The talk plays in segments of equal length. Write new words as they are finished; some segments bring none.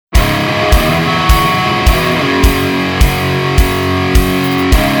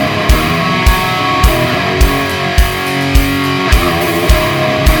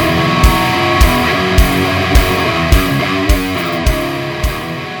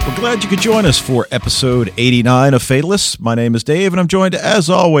We're glad you could join us for episode 89 of Fatalists. My name is Dave, and I'm joined, as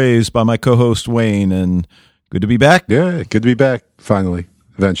always, by my co-host, Wayne. And good to be back. Yeah, good to be back, finally,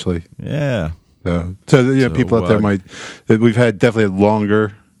 eventually. Yeah. So people out there we've had definitely a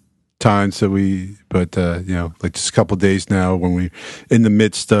longer time, but like just a couple of days now when we in the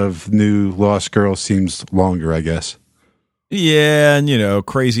midst of new Lost Girl seems longer, I guess. Yeah, and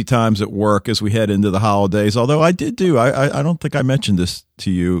crazy times at work as we head into the holidays. Although I don't think I mentioned this to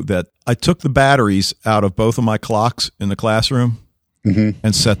you, that I took the batteries out of both of my clocks in the classroom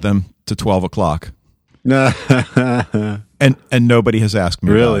and set them to 12 o'clock. and nobody has asked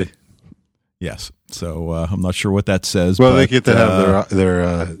me. Really? About it. Yes. So I'm not sure what that says. Well, but they get to have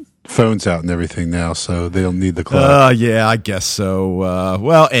their phones out and everything now, so they don't need the clock. Yeah, I guess so.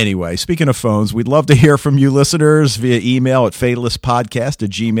 Well, anyway, speaking of phones, we'd love to hear from you listeners via email at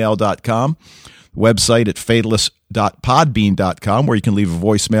fatalistpodcast@gmail.com, website at fatalist.podbean.com, where you can leave a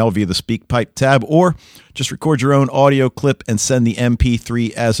voicemail via the SpeakPipe tab, or just record your own audio clip and send the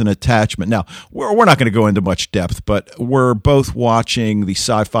MP3 as an attachment. Now, we're not going to go into much depth, but we're both watching the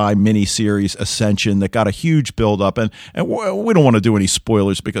sci-fi miniseries Ascension that got a huge build-up, and we don't want to do any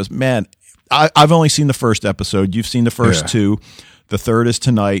spoilers because, man, I've only seen the first episode. You've seen the first two. The third is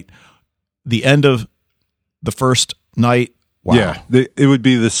tonight. The end of the first night. Wow. Yeah, it would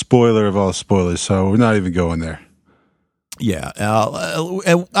be the spoiler of all spoilers, so we're not even going there. Yeah,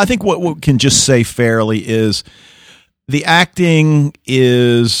 I think what we can just say fairly is the acting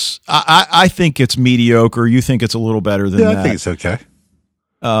is, I think it's mediocre. You think it's a little better than that. I think it's okay.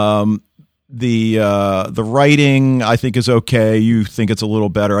 The writing, I think, is okay. You think it's a little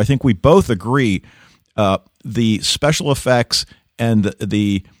better. I think we both agree the special effects and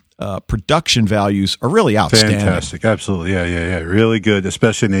the production values are really outstanding. Fantastic. Absolutely. Yeah. Really good,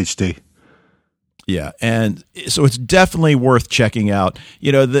 especially in HD. Yeah, and so it's definitely worth checking out.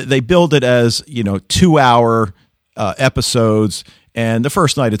 They build it as 2-hour episodes, and the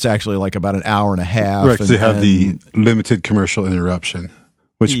first night it's actually like about an hour and a half. Right, because they have the limited commercial interruption,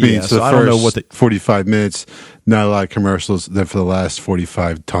 which means so the first 45 minutes, not a lot of commercials. Then for the last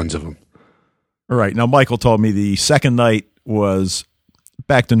 45, tons of them. All right. Now, Michael told me the second night was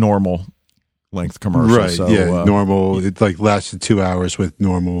back to normal length commercials. Right. So, normal. It lasted 2 hours with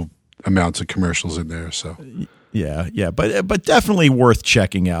normal amounts of commercials in there. So yeah, but definitely worth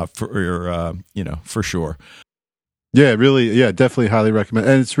checking out for for sure. Yeah, really. Yeah, definitely highly recommend.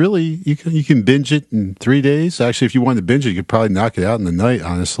 And it's really you can binge it in 3 days. Actually, if you wanted to binge it, you could probably knock it out in the night.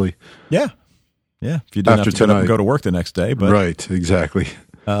 Honestly. Yeah. If you didn't have to get up and go to work the next day, but right, exactly.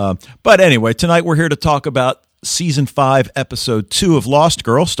 But anyway, tonight we're here to talk about Season 5, Episode 2 of Lost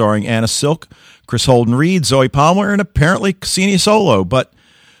Girl, starring Anna Silk, Chris Holden-Reed, Zoe Palmer, and apparently Ksenia Solo. But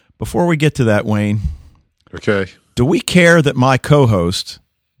before we get to that, Wayne, okay, do we care that my co-host,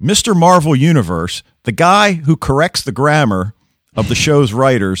 Mr. Marvel Universe, the guy who corrects the grammar of the show's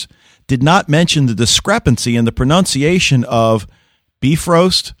writers, did not mention the discrepancy in the pronunciation of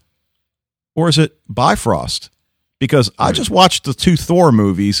Bifrost, or is it Bifrost? Because I just watched the 2 Thor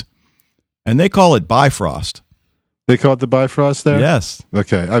movies, and they call it Bifrost. They call it the Bifrost there? Yes.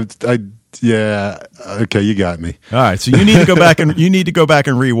 Okay. Yeah. Okay, you got me. All right. So you need to go back and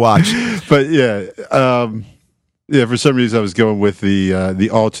rewatch. But for some reason I was going with the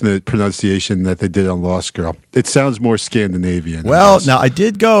alternate pronunciation that they did on Lost Girl. It sounds more Scandinavian. Well, now I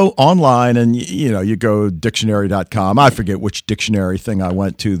did go online and you go dictionary.com. I forget which dictionary thing I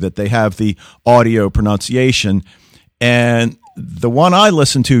went to that they have the audio pronunciation, and the one I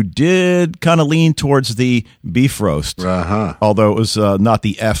listened to did kind of lean towards the Bifrost. Although it was not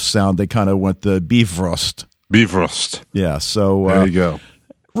the F sound, they kind of went the Bifrost. Bifrost. Yeah, so there you go.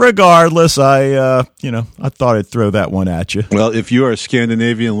 Regardless, I thought I'd throw that one at you. Well, if you are a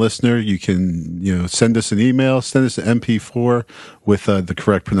Scandinavian listener, you can send us an email, send us an MP4 with the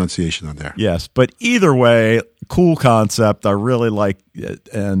correct pronunciation on there. Yes, but either way, cool concept. I really like it,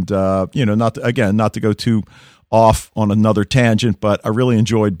 and not to go too off on another tangent, but I really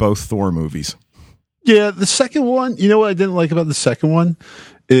enjoyed both Thor movies. Yeah, the second one, what I didn't like about the second one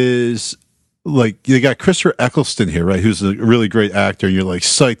is, you got Christopher Eccleston here, right? Who's a really great actor. And you're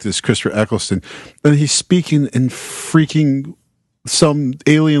psyched, this Christopher Eccleston. And he's speaking in freaking some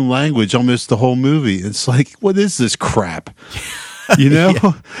alien language almost the whole movie. It's what is this crap?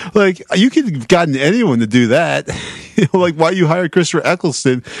 Yeah. You could have gotten anyone to do that. Why you hired Christopher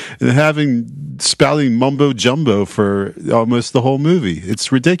Eccleston and spouting mumbo jumbo for almost the whole movie?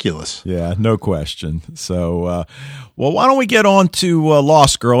 It's ridiculous. Yeah, no question. So, why don't we get on to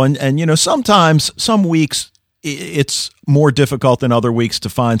Lost Girl? And sometimes, some weeks, it's more difficult than other weeks to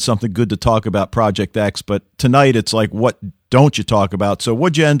find something good to talk about Project X, but tonight it's like, what don't you talk about? So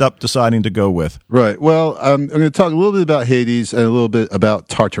what'd you end up deciding to go with? Right. Well, I'm going to talk a little bit about Hades and a little bit about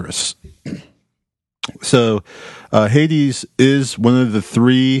Tartarus. So Hades is one of the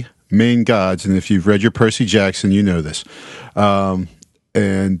three main gods, and if you've read your Percy Jackson, you know this.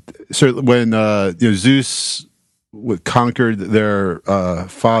 And certainly when Zeus conquered their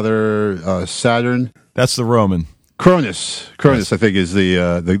father Saturn. That's the Roman. Cronus, yes. I think is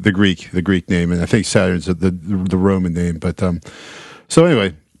the Greek name, and I think Saturn's the Roman name. But so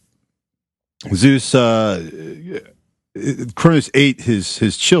anyway, Zeus, Cronus ate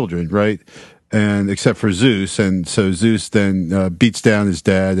his children, right? And except for Zeus, and so Zeus then beats down his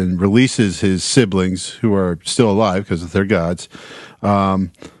dad and releases his siblings who are still alive because they're gods,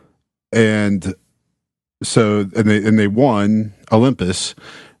 and so they won Olympus,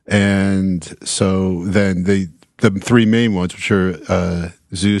 and so then the three main ones, which are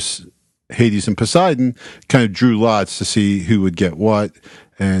Zeus, Hades, and Poseidon, kind of drew lots to see who would get what,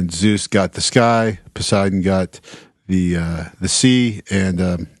 and Zeus got the sky, Poseidon got the sea,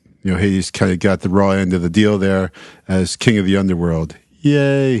 and Hades kind of got the raw end of the deal there as king of the underworld.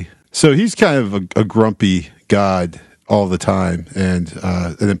 Yay! So he's kind of a grumpy god all the time, and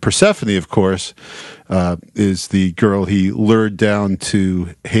then Persephone, of course, is the girl he lured down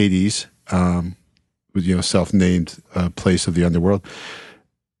to Hades, self-named place of the underworld,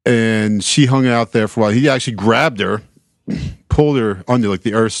 and she hung out there for a while. He actually grabbed her, pulled her under, like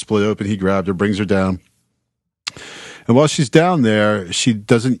the earth split open. He grabbed her, brings her down. And while she's down there, she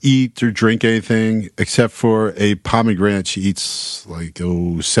doesn't eat or drink anything except for a pomegranate. She eats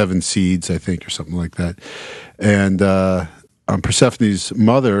 7 seeds, I think, or something like that. And Persephone's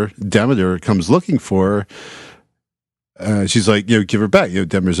mother, Demeter, comes looking for her. She's like, give her back.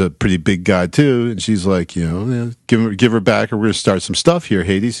 Demeter's a pretty big god too, and she's like, give her back, or we're gonna start some stuff here,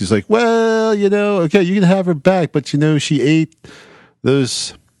 Hades. He's like, well, okay, you can have her back, but she ate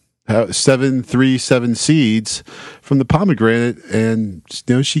those 7 seeds from the pomegranate, and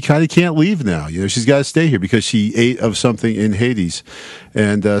she kind of can't leave now. She's got to stay here because she ate of something in Hades,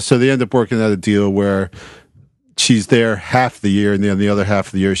 and so they end up working out a deal where she's there half the year, and then the other half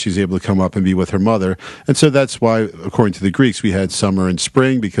of the year she's able to come up and be with her mother. And so that's why, according to the Greeks, we had summer and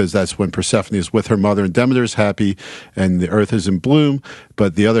spring, because that's when Persephone is with her mother, and Demeter is happy, and the earth is in bloom.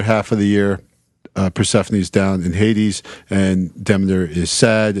 But the other half of the year, Persephone is down in Hades, and Demeter is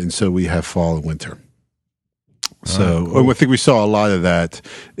sad, and so we have fall and winter. So cool. I think we saw a lot of that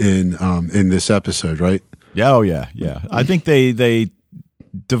in this episode, right? Yeah, oh yeah. I think they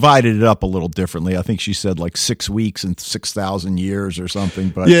divided it up a little differently. I think she said 6 weeks and 6,000 years or something.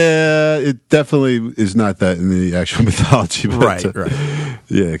 But yeah, it definitely is not that in the actual mythology. But, right.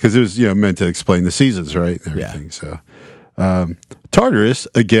 Yeah, because it was meant to explain the seasons, right? And everything. Yeah. So. Tartarus,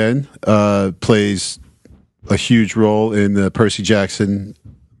 again, plays a huge role in the Percy Jackson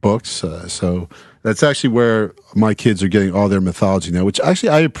books. So that's actually where my kids are getting all their mythology now, which actually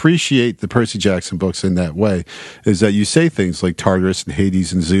I appreciate the Percy Jackson books in that way, is that you say things like Tartarus and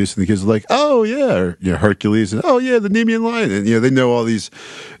Hades and Zeus, and the kids are like, oh, yeah, or, Hercules, and oh, yeah, the Nemean lion. And, they know all these,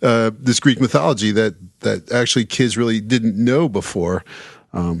 this Greek mythology that actually kids really didn't know before.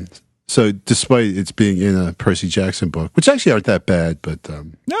 So despite it's being in a Percy Jackson book, which actually aren't that bad, but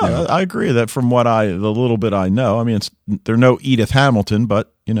no, I agree that from the little bit I know, I mean, they're no Edith Hamilton,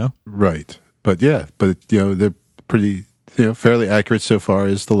 but right, but yeah, they're pretty fairly accurate so far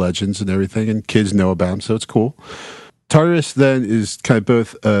as the legends and everything, and kids know about them, so it's cool. Tartarus then is kind of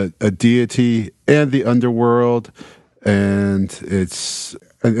both a deity and the underworld, and it's.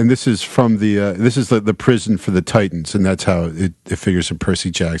 And this is from the prison for the Titans, and that's how it figures in Percy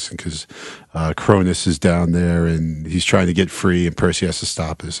Jackson, because Cronus is down there and he's trying to get free, and Percy has to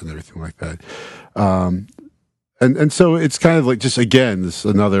stop us and everything like that. And so it's kind of just again this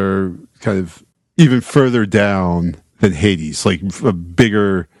another kind of even further down than Hades, like a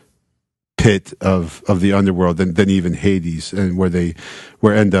bigger pit of the underworld than even Hades, and where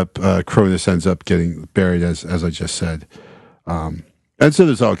Cronus ends up getting buried, as I just said. And so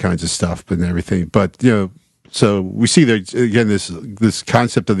there's all kinds of stuff and everything, but so we see there again this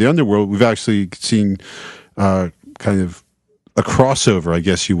concept of the underworld. We've actually seen kind of a crossover, I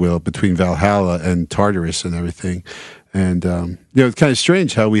guess you will, between Valhalla and Tartarus and everything. And it's kind of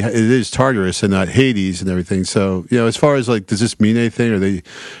strange how it is Tartarus and not Hades and everything. So as far as does this mean anything?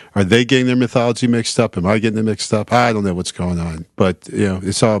 Are they getting their mythology mixed up? Am I getting it mixed up? I don't know what's going on, but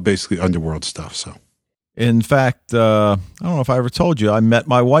it's all basically underworld stuff. So. In fact, I don't know if I ever told you, I met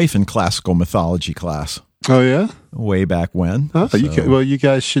my wife in classical mythology class. Oh yeah, way back when. Oh, you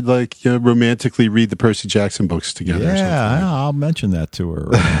guys should romantically read the Percy Jackson books together. Yeah, I'll mention that to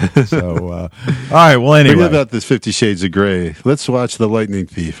her. So, all right. Well, anyway, forget about this 50 Shades of Grey. Let's watch The Lightning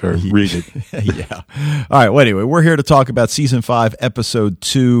Thief or read it. Yeah. All right. Well, anyway, we're here to talk about season 5, episode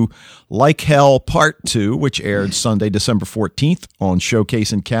 2, Like Hell, part 2, which aired Sunday, December 14th on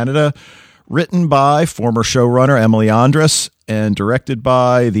Showcase in Canada. Written by former showrunner Emily Andras and directed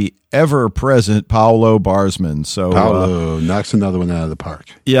by the ever-present Paolo Barsman. So Paolo knocks another one out of the park.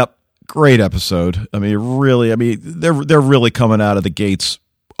 Yep, great episode. I mean, really. I mean, they're really coming out of the gates,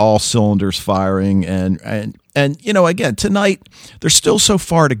 all cylinders firing, and again tonight there's still so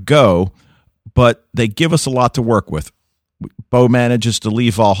far to go, but they give us a lot to work with. Bo manages to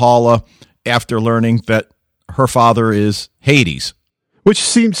leave Valhalla after learning that her father is Hades. Which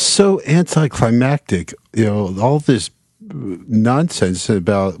seems so anticlimactic, all this nonsense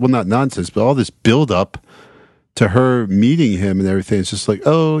about, well, not nonsense, but all this build-up to her meeting him and everything. It's just like,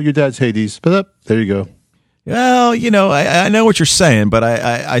 oh, your dad's Hades, but there you go. Well, I know what you're saying, but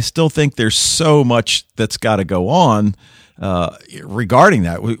I still think there's so much that's got to go on regarding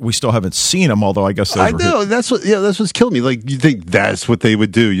that. We still haven't seen them, although I guess I know that's what's killed me. Like, you think that's what they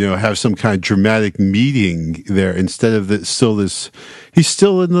would do? Have some kind of dramatic meeting there instead of he's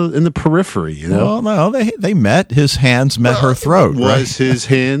still in the periphery. Well, no, they met. His hands met her throat. Was his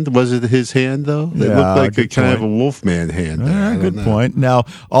hand? Was it his hand though? It looked like a kind of a Wolfman hand. Good point. Now,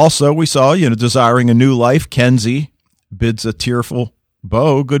 also we saw desiring a new life, Kenzie bids a tearful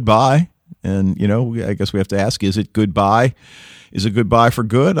Bo goodbye. And, I guess we have to ask, is it goodbye? Is it goodbye for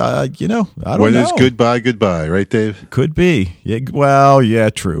good? I don't know. When is goodbye, right, Dave? Could be. Yeah, well, yeah,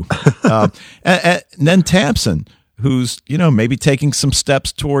 true. and then Tamsin, who's, maybe taking some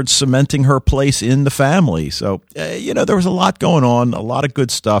steps towards cementing her place in the family. So, there was a lot going on, a lot of good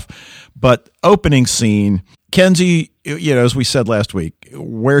stuff. But opening scene, Kenzie, as we said last week,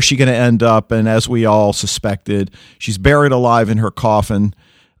 where's she going to end up? And as we all suspected, she's buried alive in her coffin.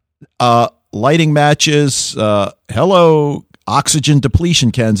 Lighting matches. Hello, oxygen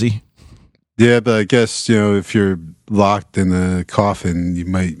depletion, Kenzie. Yeah, but I guess, if you're locked in a coffin, you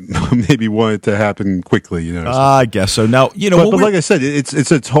might maybe want it to happen quickly, I guess so. Now, but like I said,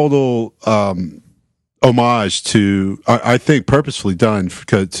 it's a total homage to, I think, purposefully done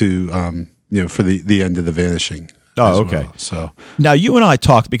for the end of The Vanishing. Oh, okay. Well. So now you and I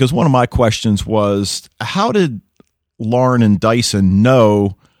talked, because one of my questions was, how did Lauren and Dyson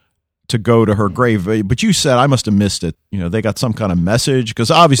know to go to her grave? But you said I must have missed it. They got some kind of message, because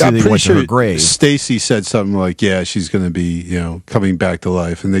obviously they went to her grave. Stacy said something like, "Yeah, she's going to be, coming back to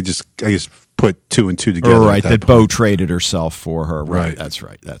life," and they just, I guess, put 2 and 2 together. Right, that Bo traded herself for her. Right, that's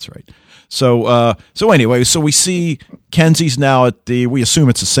right. So anyway, so we see Kenzie's now at we assume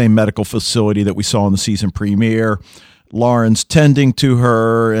it's the same medical facility that we saw in the season premiere. Lauren's tending to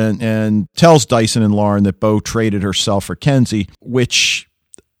her and tells Dyson and Lauren that Bo traded herself for Kenzie, which,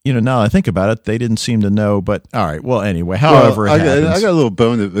 now I think about it, they didn't seem to know. But all right, well, anyway, however it happens. I got a little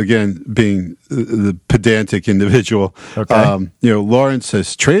bone, again, being the pedantic individual. Okay. Lauren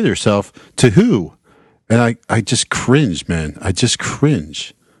says, trade herself to who? And I just cringe, man. I just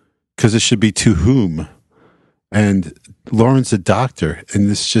cringe, because it should be to whom. And Lauren's a doctor, and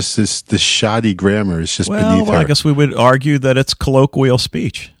this shoddy grammar is just beneath her. I guess we would argue that it's colloquial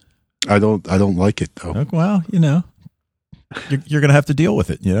speech. I don't like it, though. Well, you're going to have to deal with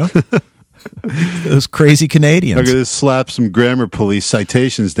it, Those crazy Canadians. I'm going to slap some grammar police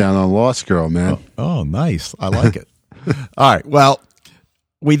citations down on Lost Girl, man. Oh, nice. I like it. All right. Well,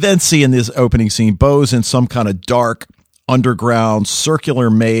 we then see in this opening scene, Bo's in some kind of dark underground circular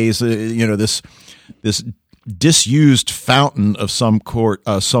maze. This disused fountain of some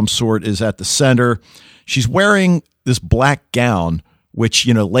sort is at the center. She's wearing this black gown, which,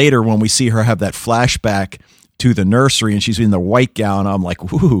 later when we see her have that flashback to the nursery and she's in the white gown, I'm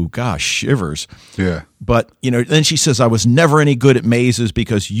like, ooh, gosh, shivers. Yeah. But, then she says, I was never any good at mazes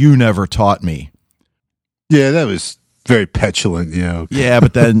because you never taught me. Yeah, that was very petulant, Yeah,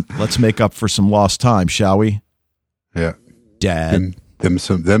 but then let's make up for some lost time, shall we? Yeah. Dad. Them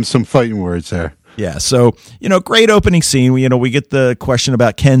some fighting words there. Yeah, so, great opening scene. We get the question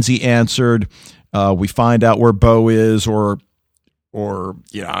about Kenzie answered. We find out where Bo is, or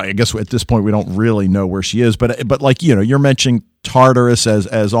I guess at this point we don't really know where she is, but like, you're mentioning Tartarus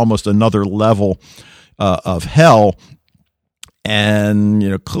as almost another level of hell,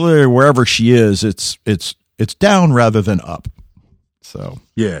 and clearly wherever she is, it's down rather than up. So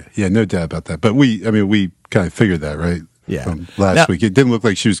yeah, no doubt about that. But we kind of figured that, right? Yeah. From last week, it didn't look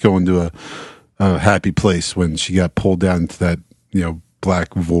like she was going to a happy place when she got pulled down into that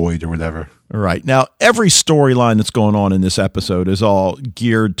black void or whatever. All right. Now, every storyline that's going on in this episode is all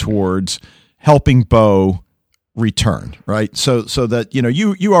geared towards helping Bo return, right? So that,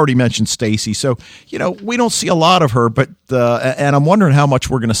 you already mentioned Stacy. So, we don't see a lot of her, but and I'm wondering how much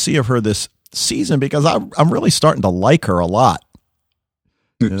we're going to see of her this season, because I'm really starting to like her a lot.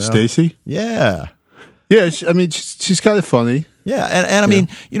 Stacy? Yeah. Yeah, she's kind of funny. Yeah, and I mean,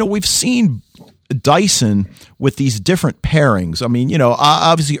 we've seen Dyson with these different pairings. I mean,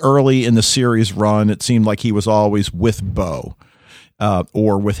 obviously early in the series run, it seemed like he was always with Bo,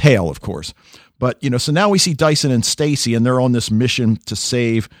 or with Hale, of course. But, so now we see Dyson and Stacy, and they're on this mission to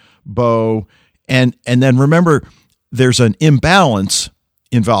save Bo. And then remember, there's an imbalance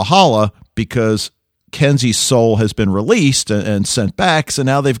in Valhalla because Kenzie's soul has been released and sent back, so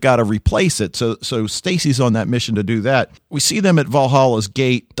now they've got to replace it. So Stacy's on that mission to do that. We see them at Valhalla's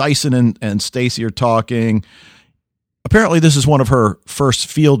gate. Dyson and Stacy are talking. Apparently, this is one of her first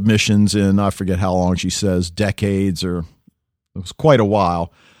field missions in, I forget how long she says, decades, or it was quite a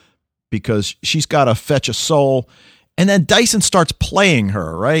while, because she's got to fetch a soul. And then Dyson starts playing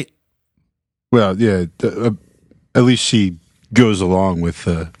her, right? Well, yeah, at least she goes along with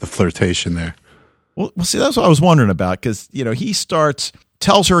the flirtation there. Well, see, that's what I was wondering about, because, he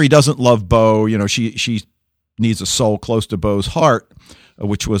tells her he doesn't love Bo. She needs a soul close to Bo's heart,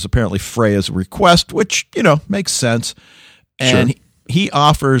 which was apparently Freya's request, which, makes sense. And Sure. he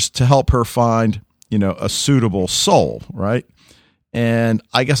offers to help her find, a suitable soul, right? And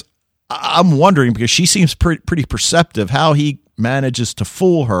I guess I'm wondering, because she seems pretty perceptive, how he manages to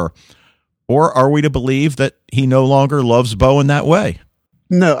fool her. Or are we to believe that he no longer loves Bo in that way?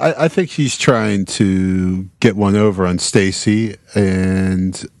 No, I think he's trying to get one over on Stacy,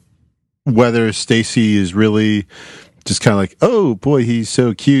 and whether Stacy is really just kind of like, oh boy, he's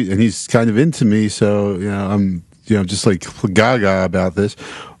so cute and he's kind of into me, so I'm just like gaga about this,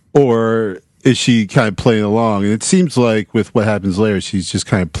 or is she kind of playing along? And it seems like with what happens later, she's just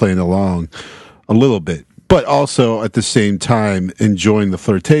kind of playing along a little bit, but also at the same time enjoying the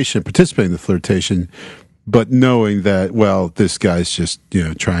flirtation, participating in the flirtation, but knowing that, well, this guy's just,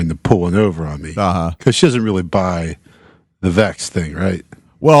 trying to pull one over on me. Because she doesn't really buy the Vex thing, right?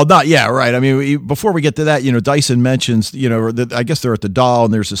 Well, right. I mean, before we get to that, Dyson mentions, I guess they're at the Doll,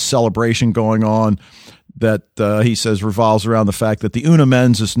 and there's a celebration going on that he says revolves around the fact that the Una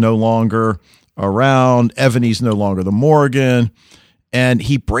Men's is no longer around, Ebony's no longer the Morgan, and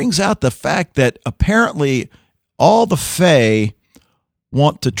he brings out the fact that apparently all the Fae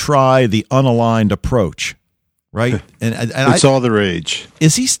want to try the unaligned approach, right? And it's all the rage.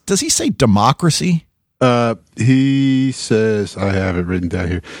 Does he say democracy? He says, I have it written down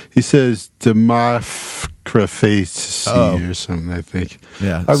here. He says democracy or something, I think.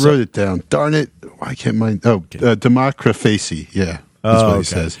 Yeah. I wrote it down. Darn it. Why can't mine? Oh, democracy. Yeah. That's what he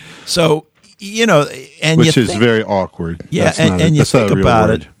says. So, and which is very awkward. Yeah. And you think about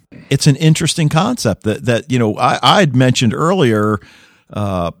it. It's an interesting concept that I had mentioned earlier,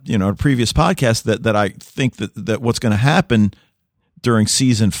 in a previous podcast that I think that what's going to happen during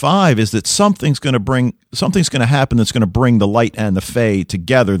season 5 is that something's going to happen that's going to bring the light and the Fae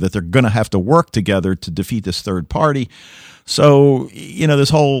together, that they're going to have to work together to defeat this third party. So, this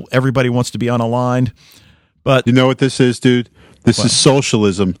whole everybody wants to be unaligned, but you know what this is, dude? This is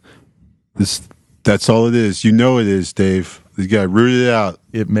socialism. That's all it is. It is, Dave. You got to root it out.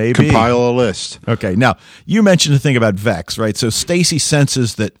 It may compile a list. Okay. Now, you mentioned the thing about Vex, right? So Stacy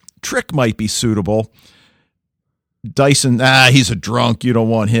senses that Trick might be suitable. Dyson, he's a drunk. You don't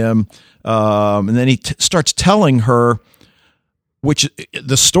want him. And then he starts telling her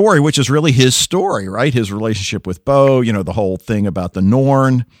the story, which is really his story, right? His relationship with Bo, the whole thing about the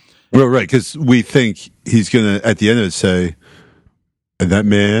Norn. Well, right. Because we think he's going to, at the end of it, say, and that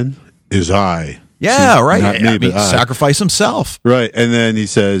man is I. Yeah, so, right. Not me, but sacrifice himself. Right. And then he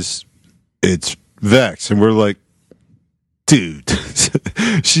says, it's Vex. And we're like, dude,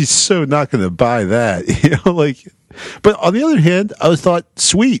 she's so not going to buy that. But on the other hand, I thought,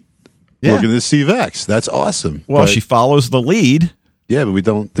 sweet. Yeah. We're going to see Vex. That's awesome. Well, she follows the lead. Yeah,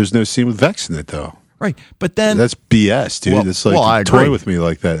 but there's no scene with Vex in it, though. Right. But then that's BS, dude. It's like toy with me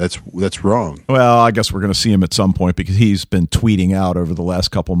like that. That's wrong. Well, I guess we're going to see him at some point because he's been tweeting out over the last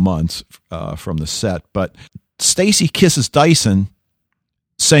couple months from the set. But Stacy kisses Dyson,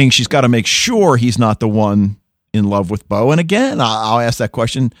 saying she's got to make sure he's not the one in love with Bo. And again, I'll ask that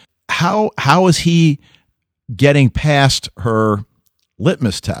question. How is he getting past her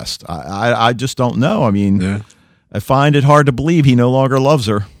litmus test? I just don't know. I mean, I find it hard to believe he no longer loves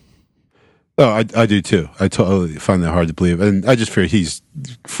her. Oh, I do too. I totally find that hard to believe. And I just fear he's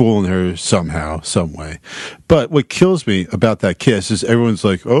fooling her somehow, some way. But what kills me about that kiss is everyone's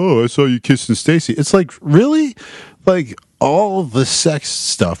like, oh, I saw you kissing Stacy. It's like, really? Like, all the sex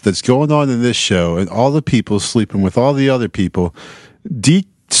stuff that's going on in this show and all the people sleeping with all the other people, Deke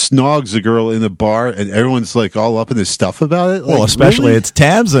snogs a girl in a bar and everyone's like all up in his stuff about it. Like, Well, especially really? it's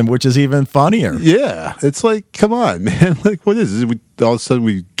Tamsin, which is even funnier. Yeah, it's like, come on, man. Like, what is this? All of a sudden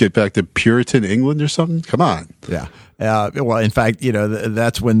we get back to Puritan England or something? Come on. Yeah. Well, in fact,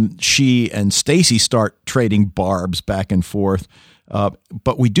 that's when she and Stacy start trading barbs back and forth.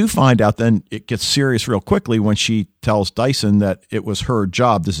 But we do find out then it gets serious real quickly when she tells Dyson that it was her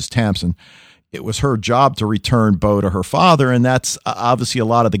job. This is Tamsin. It was her job to return Bo to her father, and that's obviously a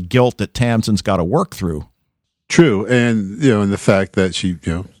lot of the guilt that Tamsin's got to work through. True, and and the fact that she,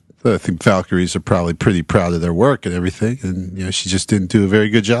 I think Valkyries are probably pretty proud of their work and everything, and she just didn't do a very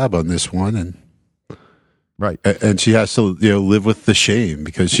good job on this one, and right, and she has to live with the shame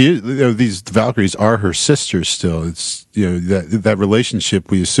because these Valkyries are her sisters still. It's that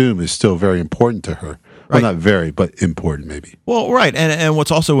relationship we assume is still very important to her. Well, not very, but important, maybe. Well, right. And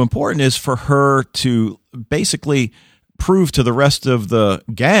what's also important is for her to basically prove to the rest of the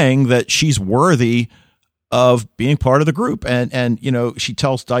gang that she's worthy of being part of the group. And she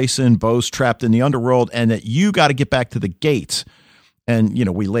tells Dyson, Bo's trapped in the underworld, and that you got to get back to the gates. And,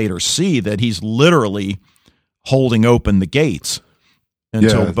 we later see that he's literally holding open the gates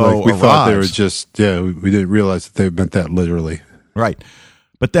until Bo we arrives. Thought they were just, we didn't realize that they meant that literally. Right.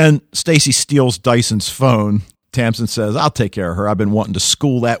 But then Stacy steals Dyson's phone. Tamsin says, I'll take care of her. I've been wanting to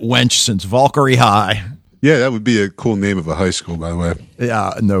school that wench since Valkyrie High. Yeah, that would be a cool name of a high school, by the way.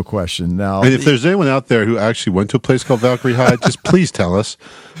 Yeah, no question. Now, and if there's anyone out there who actually went to a place called Valkyrie High, just please tell us.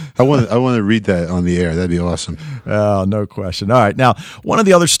 I want to read that on the air. That'd be awesome. Oh, no question. All right. Now, one of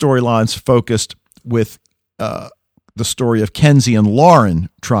the other storylines focused with the story of Kenzie and Lauren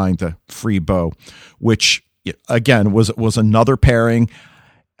trying to free Bo, which, again, was another pairing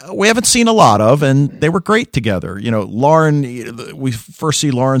we haven't seen a lot of, and they were great together. Lauren, we first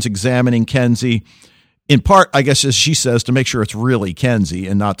see Lauren's examining Kenzie, in part, I guess, as she says, to make sure it's really Kenzie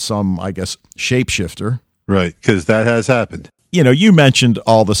and not some, I guess, shapeshifter. Right, because that has happened. You mentioned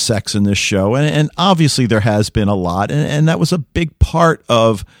all the sex in this show, and obviously there has been a lot, and that was a big part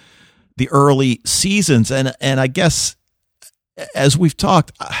of the early seasons. And I guess, as we've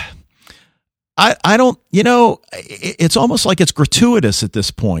talked, I don't, it's almost like it's gratuitous at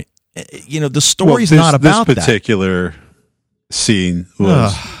this point. The story's not about this particular scene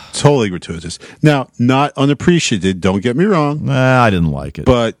was totally gratuitous. Now, not unappreciated. Don't get me wrong. I didn't like it,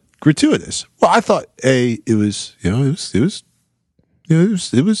 but gratuitous. Well, I thought it was, it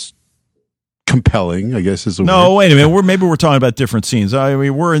was compelling, I guess is the word. No, wait a minute. Maybe we're talking about different scenes. I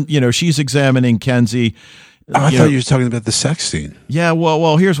mean, we're in, she's examining Kenzie. I thought you were talking about the sex scene. Yeah,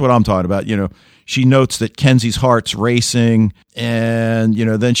 well, here's what I'm talking about. She notes that Kenzie's heart's racing, and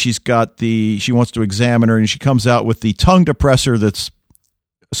then she wants to examine her, and she comes out with the tongue depressor that's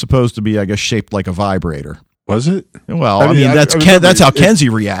supposed to be, I guess, shaped like a vibrator. Was it? Well, I mean that's how Kenzie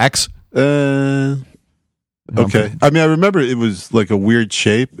reacts. Okay. I mean, I remember it was like a weird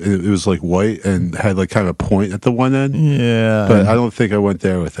shape. It was like white and had like kind of a point at the one end. Yeah. But I don't think I went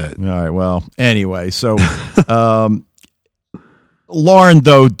there with that. All right. Well, anyway, so Lauren,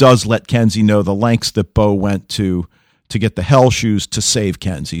 though, does let Kenzie know the lengths that Bo went to get the hell shoes to save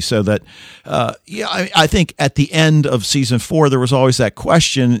Kenzie. So that, I think at the end of season 4, there was always that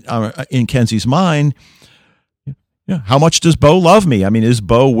question in Kenzie's mind. Yeah, how much does Bo love me? I mean, is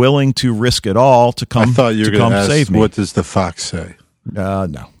Bo willing to risk it all to come? I thought you were going to ask, save me? What does the fox say? No,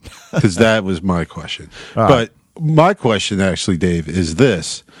 because that was my question. But my question, actually, Dave, is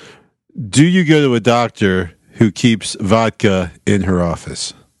this: do you go to a doctor who keeps vodka in her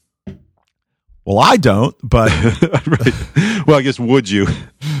office? Well, I don't, but right. Well, I guess would you?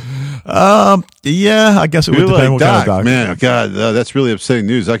 Yeah, I guess it would depend like, what Doc, kind of doctor. Man, God, that's really upsetting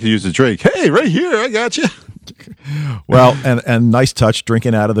news. I could use a drink. Hey, right here, I got you. Well, and nice touch,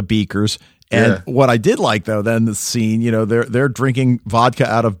 drinking out of the beakers. And what I did like, though, then the scene, they're drinking vodka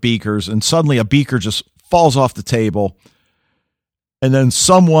out of beakers, and suddenly a beaker just falls off the table, and then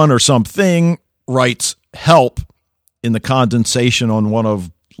someone or something writes "help" in the condensation on one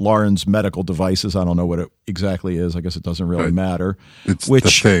of Lauren's medical devices. I don't know what it exactly is. I guess it doesn't really matter. It's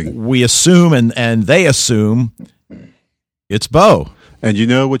which the thing. We assume, and they assume it's Bo. And you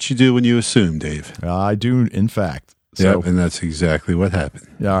know what you do when you assume, Dave? I do, in fact. So, and that's exactly what happened.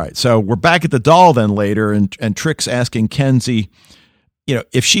 All right. So we're back at the doll then later, and Trick's asking Kenzie,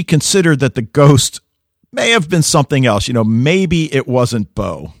 if she considered that the ghost may have been something else. Maybe it wasn't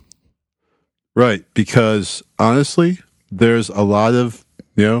Bo. Right, because honestly, there's a lot of,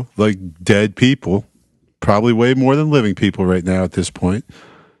 like dead people, probably way more than living people right now at this point.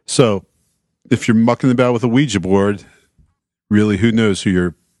 So if you're mucking about with a Ouija board, really, who knows who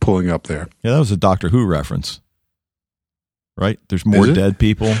you're pulling up there? Yeah, that was a Doctor Who reference, right? There's more dead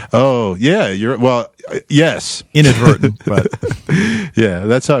people. Oh, yeah. Yes. Inadvertent, but yeah,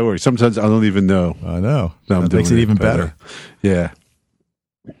 that's how it works. Sometimes I don't even know. I know. That makes it even better. Yeah.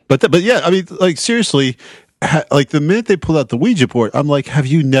 But yeah, I mean, like seriously, like the minute they pulled out the Ouija board, I'm like, have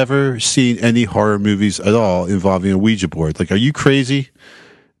you never seen any horror movies at all involving a Ouija board? Like, are you crazy?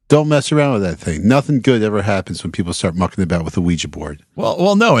 Don't mess around with that thing. Nothing good ever happens when people start mucking about with a Ouija board.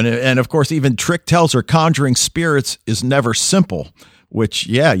 Well, no, and of course, even Trick tells her conjuring spirits is never simple. Which,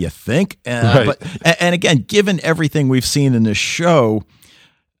 yeah, you think, Right. But and again, given everything we've seen in this show,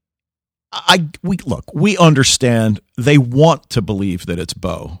 we understand they want to believe that it's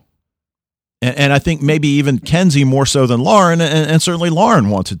Bo. And I think maybe even Kenzie more so than Lauren, and certainly Lauren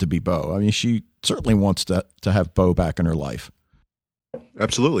wants it to be Bo. I mean, she certainly wants to have Bo back in her life.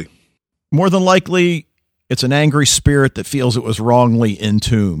 Absolutely. More than likely, it's an angry spirit that feels it was wrongly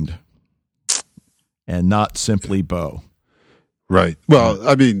entombed and not simply Bo. Right. Well,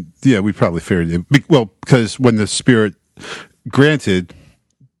 I mean, yeah, we probably figured it. Well, because when the spirit granted,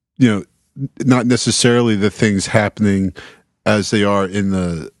 not necessarily the things happening as they are in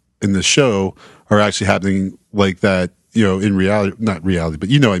the show are actually happening like that, in reality, not reality, but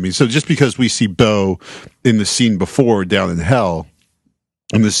you know what I mean? So just because we see Bo in the scene before down in hell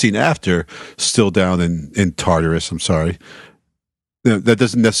and the scene after still down in Tartarus, I'm sorry, that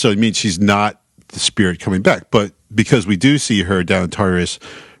doesn't necessarily mean she's not the spirit coming back. But because we do see her down in Tartarus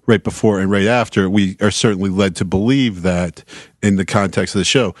right before and right after, we are certainly led to believe that in the context of the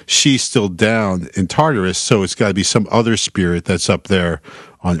show, she's still down in Tartarus, so it's got to be some other spirit that's up there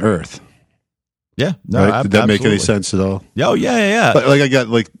on Earth. Yeah, no, right? Did that make any sense at all? Oh, yeah. Like I got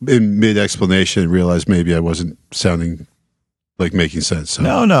in mid explanation and realized maybe I wasn't sounding like making sense. So.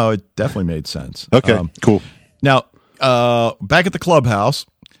 No, it definitely made sense. Okay, cool. Now, back at the clubhouse,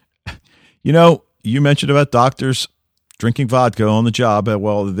 you mentioned about doctors drinking vodka on the job.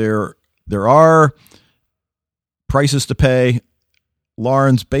 Well, there are prices to pay.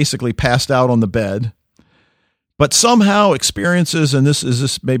 Lauren's basically passed out on the bed, but somehow experiences, and this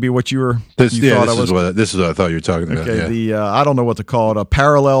is maybe what this is what I thought you were talking about. Okay, yeah. I don't know what to call it, a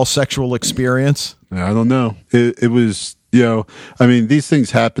parallel sexual experience. I don't know. It was, I mean, these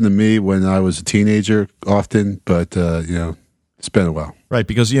things happened to me when I was a teenager often, but it's been a while. Right,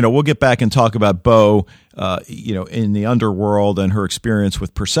 because, we'll get back and talk about Bo, in the underworld and her experience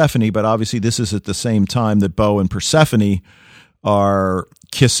with Persephone, but obviously this is at the same time that Bo and Persephone are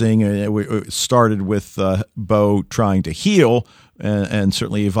kissing, and it started with Bo trying to heal and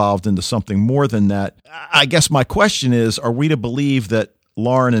certainly evolved into something more than that. I guess my question is, are we to believe that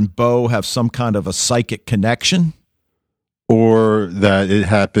Lauren and Bo have some kind of a psychic connection? Or that it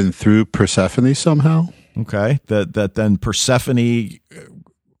happened through Persephone somehow? Okay, that then Persephone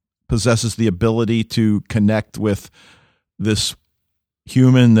possesses the ability to connect with this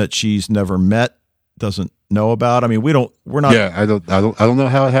human that she's never met, doesn't know about. I mean, we're not. Yeah, I don't know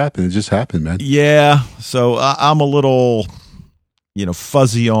how it happened. It just happened, man. Yeah, so I'm a little,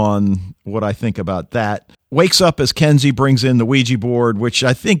 fuzzy on what I think about that. Wakes up as Kenzie brings in the Ouija board, which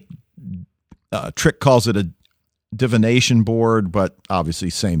I think Trick calls it a divination board, but obviously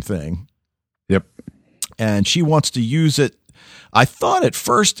same thing. Yep. And she wants to use it. I thought at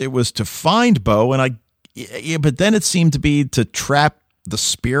first it was to find Bo, but then it seemed to be to trap the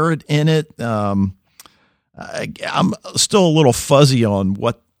spirit in it. I'm still a little fuzzy on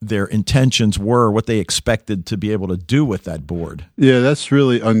what their intentions were, what they expected to be able to do with that board. Yeah, that's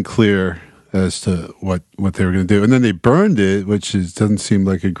really unclear as to what they were going to do. And then they burned it, which doesn't seem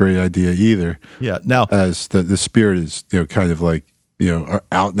like a great idea either. Yeah. Now, as the spirit is, kind of like,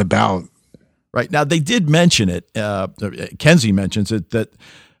 out and about. Right. Now, they did mention it. Kenzie mentions it, that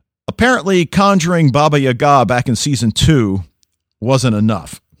apparently conjuring Baba Yaga back in season 2 wasn't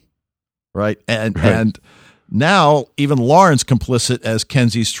enough. Right. And now even Lauren's complicit as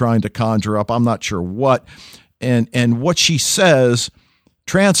Kenzie's trying to conjure up, I'm not sure what. And what she says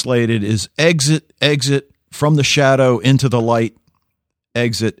translated is exit, exit from the shadow into the light,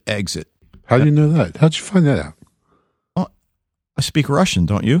 exit, exit. How do you know that? How'd you find that out? Oh, I speak Russian,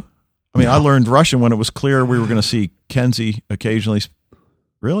 don't you? I mean, no. I learned Russian when it was clear we were going to see Kenzie occasionally.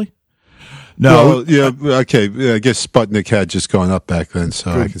 Really? No. Well, yeah, okay. I guess Sputnik had just gone up back then,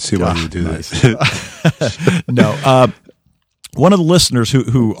 so I can see why you would do that. No. One of the listeners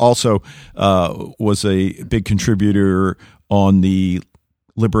who also was a big contributor on the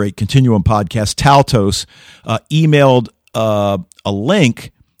Liberate Continuum podcast, Taltos, emailed a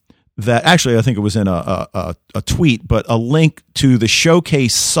link that actually I think it was in a tweet, but a link to the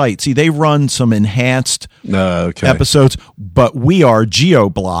Showcase site. See, they run some enhanced episodes, but we are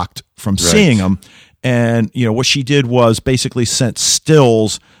geo-blocked from seeing them. And, what she did was basically sent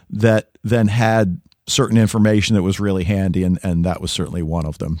stills that then had certain information that was really handy, and that was certainly one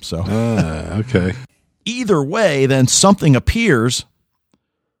of them. So, okay. Either way, then something appears.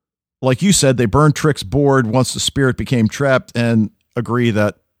 Like you said, they burned Trick's board once the spirit became trapped and agree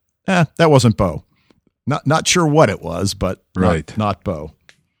that, that wasn't Bo. Not sure what it was, but not Bo.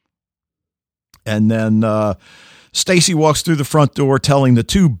 And then Stacy walks through the front door telling the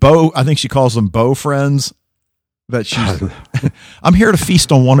two Bo, I think she calls them Bo friends, that she's, I'm here to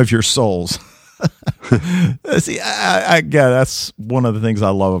feast on one of your souls. See, that's one of the things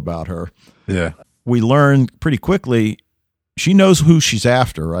I love about her. Yeah. We learn pretty quickly she knows who she's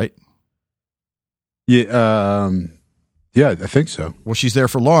after, right? Yeah. Yeah, I think so. Well, she's there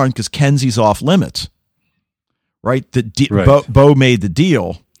for Lauren because Kenzie's off limits, right? Right. Bo made the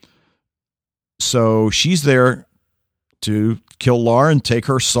deal. So she's there to kill Lauren, take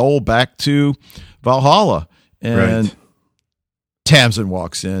her soul back to Valhalla. And Tamsin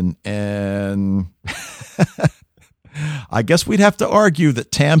walks in, and I guess we'd have to argue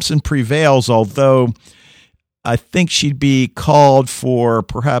that Tamsin prevails, although I think she'd be called for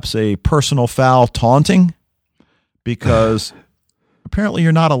perhaps a personal foul taunting, because apparently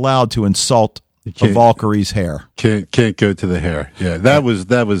you're not allowed to insult a Valkyrie's hair. Can't go to the hair. Yeah, that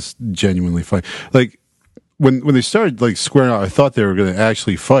was genuinely funny. Like when they started like squaring out, I thought they were going to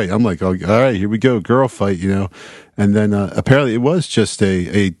actually fight. I'm like, oh, all right, here we go, girl fight, And then apparently it was just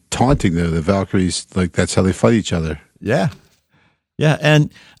a taunting though. The Valkyries, like that's how they fight each other. Yeah,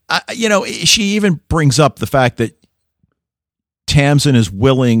 and she even brings up the fact that Tamsin is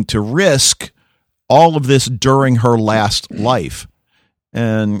willing to risk all of this during her last life,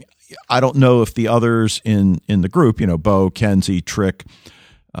 and I don't know if the others in the group, Bo, Kenzie, Trick,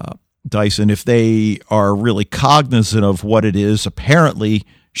 Dyson, if they are really cognizant of what it is apparently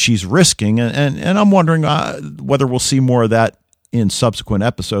she's risking, and I'm wondering whether we'll see more of that in subsequent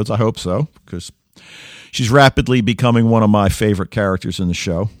episodes. I hope so, because she's rapidly becoming one of my favorite characters in the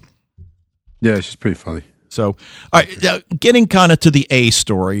show. Yeah, she's pretty funny. So, all right, getting kind of to the A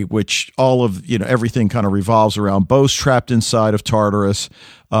story, which all of everything kind of revolves around. Bo's trapped inside of Tartarus.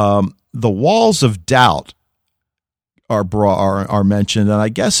 The walls of doubt are mentioned, and I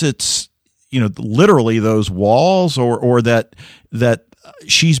guess it's literally those walls, or that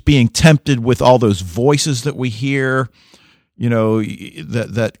she's being tempted with all those voices that we hear.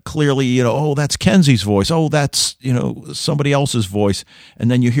 That clearly, oh, that's Kenzie's voice. Oh, that's, somebody else's voice.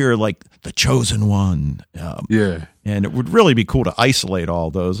 And then you hear like the chosen one. Yeah. And it would really be cool to isolate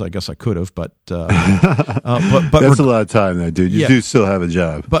all those. I guess I could have, but that's a lot of time though, dude. You do still have a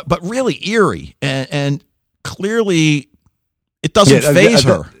job. But really eerie and clearly it doesn't faze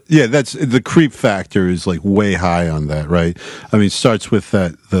her. Yeah. That's the creep factor is like way high on that. Right. I mean, it starts with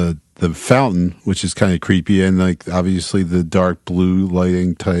the fountain, which is kind of creepy, and like obviously the dark blue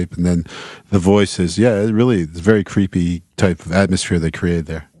lighting type, and then the voices. Yeah, it's very creepy type of atmosphere they created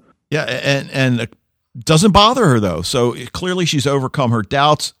there. Yeah, and it doesn't bother her though. So clearly she's overcome her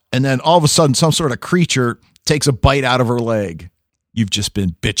doubts, and then all of a sudden some sort of creature takes a bite out of her leg. You've just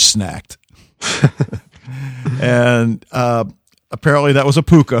been bitch snacked. And apparently that was a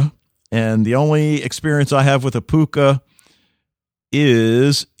puka, and the only experience I have with a puka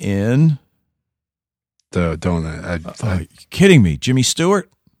is in are you kidding me? Jimmy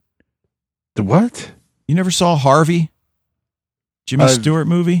Stewart? The what? You never saw Harvey? Jimmy Stewart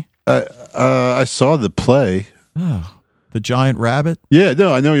movie? I saw the play. Oh, the giant rabbit? Yeah,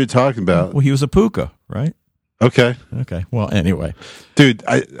 no, I know what you're talking about. Well, he was a puka, right? Okay. Well, anyway, dude,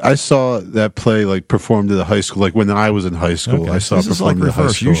 I saw that play like performed at a high school. Like when I was in high school, I saw it performed at high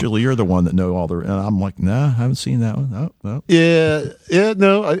school. Usually, you're the one that know all the. And I'm like, nah, I haven't seen that one. No. Yeah.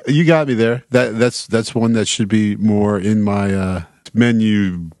 No, you got me there. That's one that should be more in my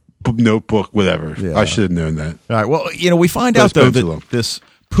menu notebook, whatever. Yeah. I should have known that. All right. Well, we find out though that this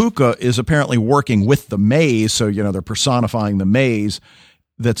puka is apparently working with the maze. So they're personifying the maze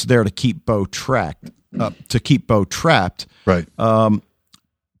that's there to keep Bo trapped. Right.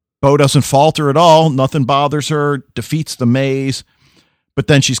 Bo doesn't falter at all. Nothing bothers her. Defeats the maze, but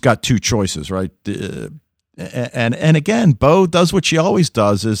then she's got two choices, right? And again, Bo does what she always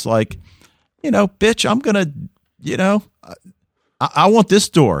does: is like, bitch, I'm gonna, I want this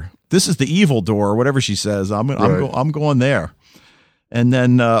door. This is the evil door, or whatever she says. I'm going there. And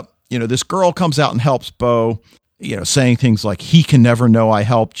then this girl comes out and helps Bo. saying things like, he can never know I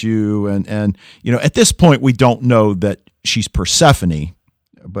helped you. And at this point, we don't know that she's Persephone,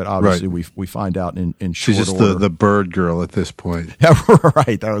 but obviously we find out in short She's just order. the bird girl at this point. Yeah,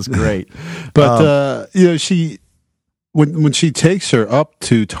 right. That was great. But, she, when she takes her up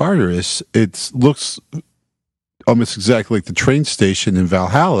to Tartarus, it looks almost exactly like the train station in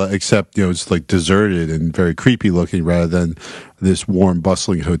Valhalla, except, it's like deserted and very creepy looking rather than this warm,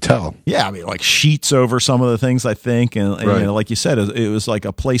 bustling hotel. Yeah, I mean, like sheets over some of the things, I think. And like you said, it was like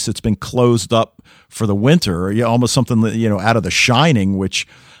a place that's been closed up for the winter. Almost something that, out of The Shining, which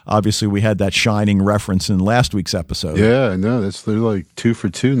obviously we had that Shining reference in last week's episode. Yeah, I know. They're like 2 for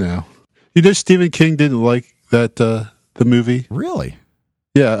 2 now. Stephen King didn't like that, the movie. Really?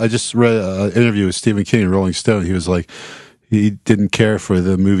 Yeah, I just read an interview with Stephen King in Rolling Stone. He was like, he didn't care for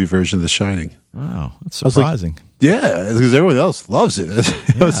the movie version of The Shining. Wow, that's surprising. Yeah, because everyone else loves it.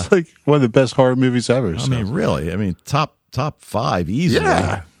 It's like one of the best horror movies ever. I mean, really? I mean, top 5 easily.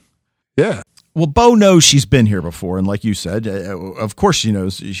 Yeah. Well, Bo knows she's been here before, and like you said, of course she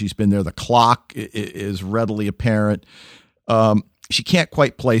knows she's been there. The clock is readily apparent. She can't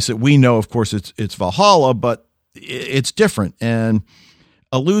quite place it. We know, of course, it's Valhalla, but it's different, and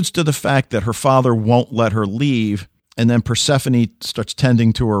alludes to the fact that her father won't let her leave, and then Persephone starts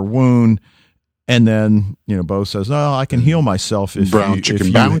tending to her wound, and then Bo says, "No, I can heal myself if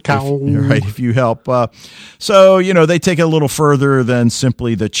you help." So they take it a little further than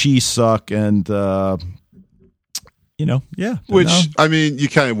simply the cheese suck, and Which I mean, you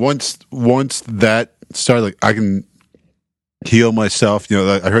kind of once that started, like, I can heal myself.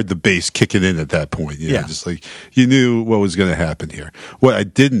 I heard the bass kicking in at that point. Just like you knew what was going to happen here. What I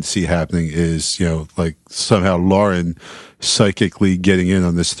didn't see happening is, like somehow Lauren psychically getting in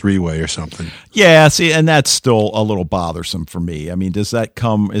on this 3-way or something. Yeah, see, and that's still a little bothersome for me. I mean, is that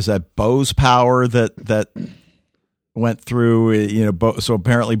Bo's power that went through? So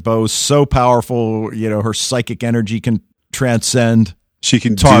apparently Bo's so powerful, her psychic energy can transcend. She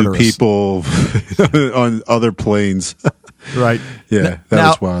can Tartarus. do people on other planes. Right. Yeah,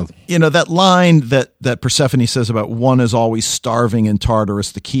 that was wild. That line that Persephone says about one is always starving in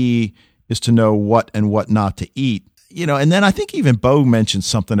Tartarus, the key is to know what and what not to eat. And then I think even Bo mentions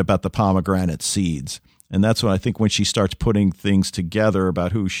something about the pomegranate seeds. And that's when I think when she starts putting things together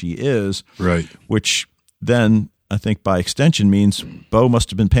about who she is. Right. Which then I think by extension means Bo must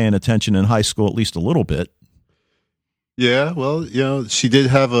have been paying attention in high school at least a little bit. Yeah, well, she did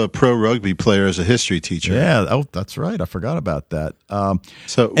have a pro rugby player as a history teacher. Yeah, that's right. I forgot about that.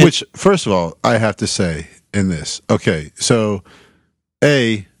 Which, first of all, I have to say in this, okay, so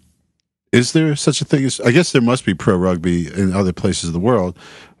is there such a thing as, I guess there must be pro rugby in other places of the world,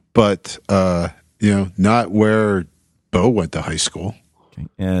 but, not where Bo went to high school. Okay.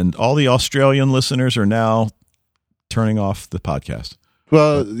 And all the Australian listeners are now turning off the podcast.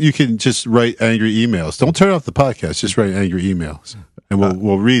 Well, you can just write angry emails. Don't turn off the podcast. Just write angry emails, and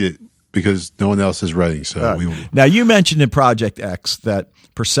we'll read it because no one else is writing. So we will. Now, you mentioned in Project X that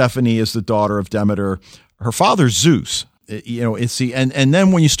Persephone is the daughter of Demeter. Her father's Zeus. And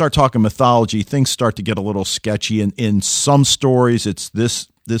then when you start talking mythology, things start to get a little sketchy. And in some stories, it's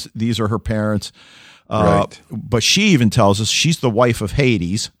these are her parents. Right. But she even tells us she's the wife of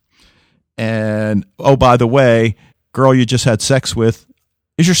Hades. And oh, by the way, girl you just had sex with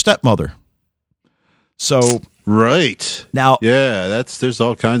is your stepmother. So right now, yeah, there's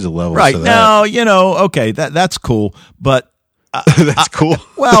all kinds of levels. Right to that. now, okay, that's cool, but that's cool.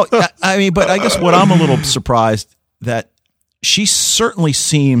 Well, I mean, but I guess what I'm a little surprised that she certainly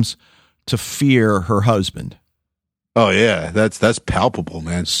seems to fear her husband. Oh yeah, that's palpable,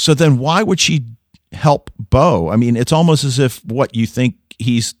 man. So then, why would she help Bo? I mean, it's almost as if you think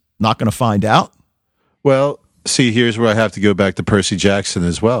he's not going to find out. Well. See, here's where I have to go back to Percy Jackson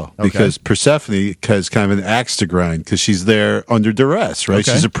as well, because Persephone has kind of an axe to grind because she's there under duress, right?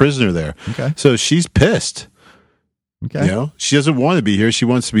 Okay. She's a prisoner there. Okay. So she's pissed. Okay. She doesn't want to be here. She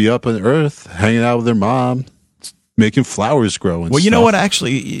wants to be up on Earth, hanging out with her mom, making flowers grow. And well, you stuff. know what?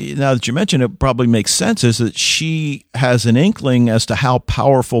 Actually, now that you mention it, probably makes sense is that she has an inkling as to how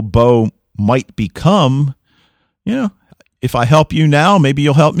powerful Bo might become. If I help you now, maybe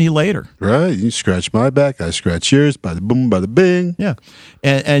you'll help me later. Right. You scratch my back, I scratch yours, bada boom, bada bing. Yeah.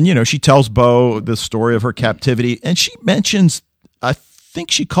 And she tells Bo the story of her captivity, and she mentions, I think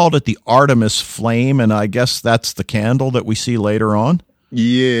she called it the Artemis flame, and I guess that's the candle that we see later on.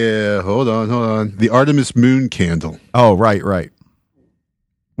 Yeah. Hold on. The Artemis moon candle. Oh, right.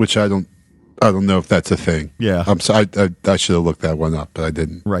 Which I don't know if that's a thing. Yeah. I'm sorry. I should have looked that one up, but I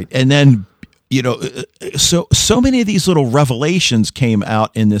didn't. Right. And then, so many of these little revelations came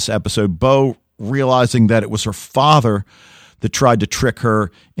out in this episode. Bo realizing that it was her father that tried to trick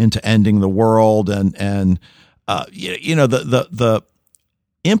her into ending the world, and the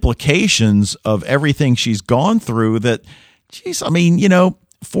implications of everything she's gone through. That, geez, I mean,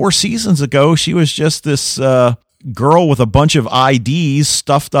 4 seasons ago she was just this girl with a bunch of IDs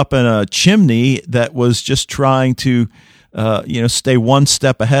stuffed up in a chimney that was just trying to stay one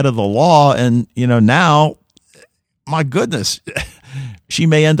step ahead of the law, and now, my goodness, she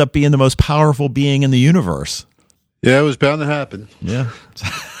may end up being the most powerful being in the universe. Yeah, it was bound to happen. Yeah,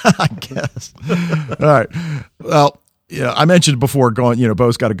 I guess. All right. Well, I mentioned before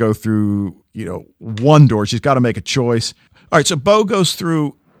Bo's got to go through, one door. She's got to make a choice. All right. So Bo goes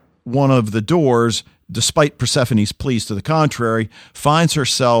through one of the doors, despite Persephone's pleas to the contrary, finds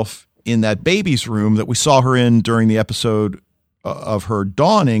herself in that baby's room that we saw her in during the episode of her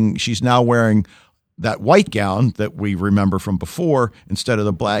dawning. She's now wearing that white gown that we remember from before instead of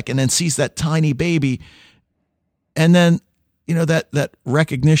the black, and then sees that tiny baby. And then, that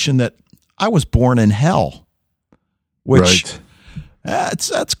recognition that I was born in hell, which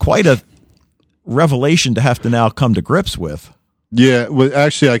that's quite a revelation to have to now come to grips with. Yeah, well,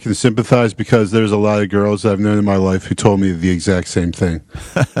 actually, I can sympathize because there's a lot of girls I've known in my life who told me the exact same thing.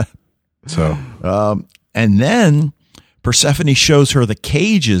 So, and then Persephone shows her the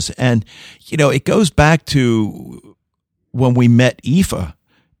cages, and it goes back to when we met Aoife.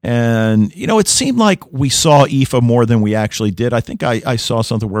 And, it seemed like we saw Aoife more than we actually did. I think I saw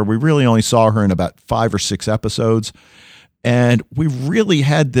something where we really only saw her in about 5 or 6 episodes. And we really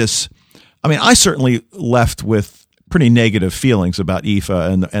had this, I certainly left with pretty negative feelings about Aoife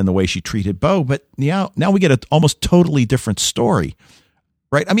and the way she treated Bo. But now we get an almost totally different story,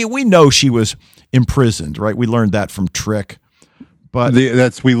 right? We know she was imprisoned, right? We learned that from Trick. But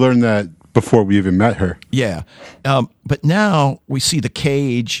we learned that before we even met her. Yeah. But now we see the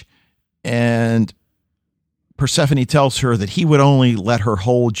cage, and Persephone tells her that he would only let her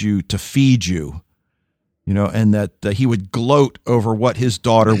hold you to feed you, and that he would gloat over what his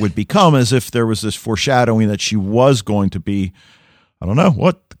daughter would become, as if there was this foreshadowing that she was going to be, I don't know,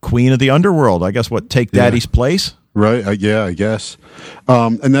 what, the queen of the underworld. I guess take daddy's place? Right. Yeah, I guess.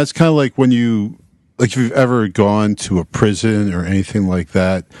 And that's kind of like when if you've ever gone to a prison or anything like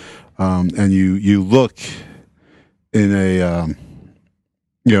that, and you look in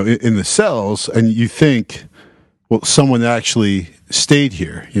in the cells, and you think, well, someone actually stayed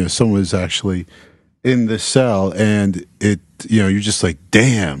here. Someone was actually in this cell, and you're just like,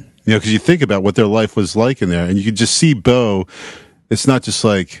 damn, because you think about what their life was like in there, and you can just see Bo. It's not just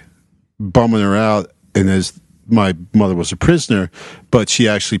like bumming her out, and as my mother was a prisoner, but she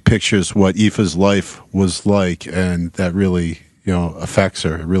actually pictures what Aoife's life was like, and that really affects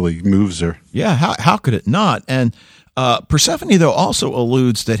her. It really moves her. Yeah, how could it not? And Persephone, though, also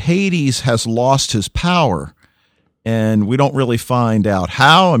alludes that Hades has lost his power, and we don't really find out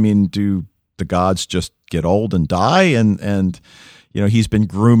how. Do the gods just get old and die? And he's been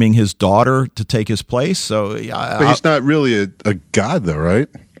grooming his daughter to take his place. So, but he's not really a god, though, right?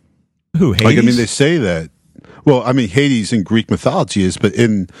 Who, Hades? They say that. Well, Hades in Greek mythology is, but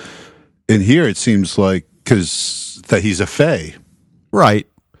in here it seems like that he's a fae. Right.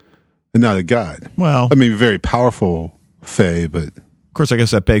 And not a god. Well, very powerful fae, but of course, I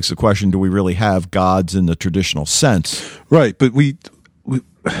guess that begs the question, do we really have gods in the traditional sense? Right, but we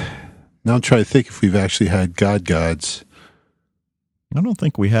now I'm trying to think if we've actually had gods. I don't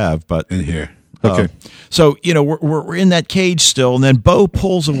think we have, but in here. Okay. So, we're in that cage still, and then Bo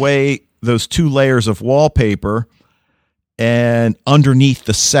pulls away those 2 layers of wallpaper, and underneath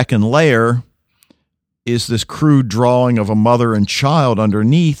the second layer is this crude drawing of a mother and child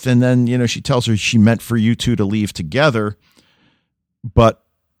underneath. And then, she tells her she meant for you two to leave together, but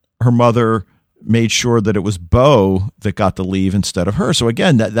her mother made sure that it was Bo that got to leave instead of her. So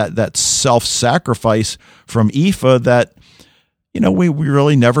again, that self-sacrifice from Aoife that, we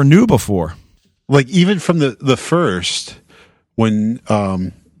really never knew before. Like even from the first, when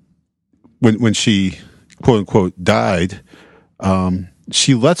she quote unquote died,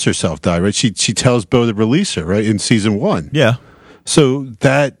 she lets herself die, right? She tells Bo to release her, right? In season 1. Yeah. So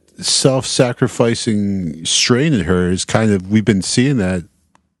that self-sacrificing strain in her is we've been seeing that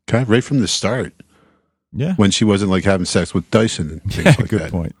kind of right from the start. Yeah. When she wasn't like having sex with Dyson and things like good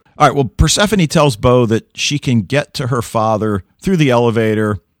that. Point. All right. Well, Persephone tells Bo that she can get to her father through the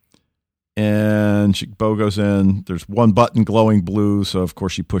elevator, and Bo goes in. There's one button glowing blue, so of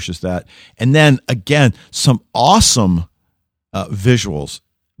course she pushes that. And then again, some awesome visuals.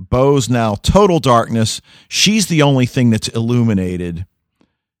 Bo's now total darkness. She's the only thing that's illuminated.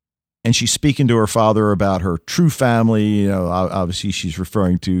 and she's speaking to her father about her true family. You know, obviously she's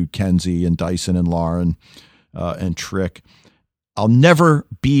referring to Kenzie and Dyson and Lauren and Trick. I'll never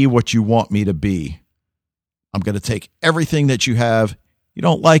be what you want me to be. I'm going to take everything that you have. You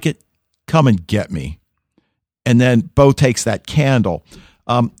don't like it? Come and get me. And then Bo takes that candle.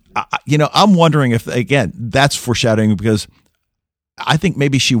 I'm wondering if, again, that's foreshadowing, because I think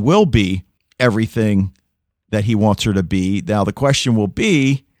maybe she will be everything that he wants her to be. Now, the question will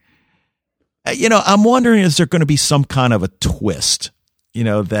be, I'm wondering, is there going to be some kind of a twist?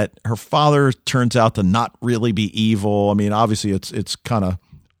 That her father turns out to not really be evil. I mean, obviously it's kind of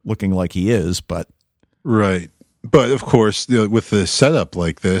looking like he is, but. Right. But of course, with the setup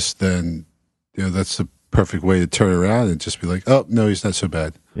like this, then, that's the perfect way to turn around and just be like, oh, no, he's not so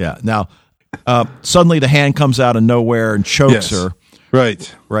bad. Yeah. Now, suddenly the hand comes out of nowhere and chokes her.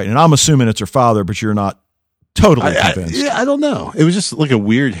 Right. Right. And I'm assuming it's her father, but you're not totally convinced. I don't know. It was just like a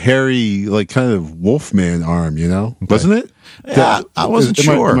weird, hairy, like kind of Wolfman arm, okay. Wasn't it? Yeah, I wasn't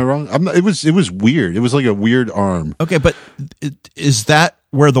sure. Am I wrong? It was weird. It was like a weird arm. Okay, but is that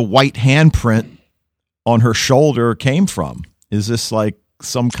where the white handprint on her shoulder came from? Is this like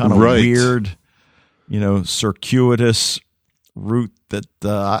some kind of weird, circuitous route that,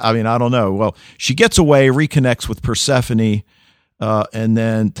 I don't know. Well, she gets away, reconnects with Persephone, and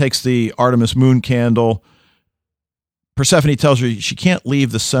then takes the Artemis moon candle. Persephone tells her she can't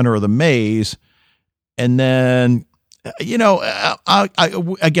leave the center of the maze. And then,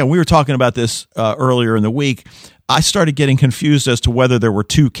 again, we were talking about this earlier in the week. I started getting confused as to whether there were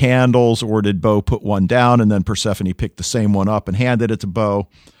two candles, or did Bo put one down and then Persephone picked the same one up and handed it to Bo.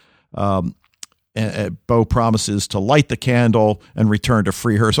 And Bo promises to light the candle and return to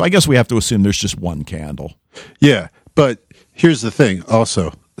free her. So I guess we have to assume there's just one candle. Yeah, but here's the thing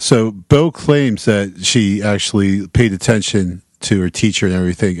also. So Bo claims that she actually paid attention to her teacher and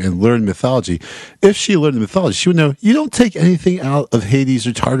everything and learned mythology. If she learned the mythology, she would know you don't take anything out of Hades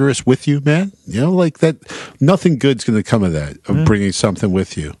or Tartarus with you, man. Like that, nothing good's going to come of that, of bringing something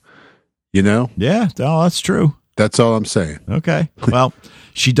with you. Yeah, no, that's true. That's all I'm saying. Okay. Well,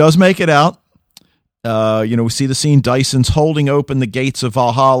 she does make it out. We see the scene. Dyson's holding open the gates of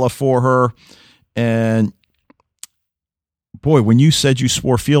Valhalla for her. And boy, when you said you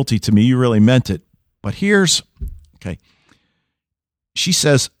swore fealty to me, you really meant it. But okay. She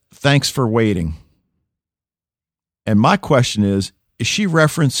says, thanks for waiting. And my question is she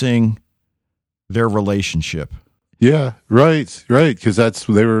referencing their relationship? Yeah, right. Because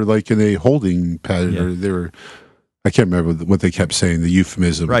they were like in a holding pattern, or they were, I can't remember what they kept saying, the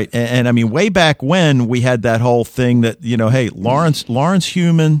euphemism. Right. And I mean, way back when we had that whole thing that, hey, Lauren's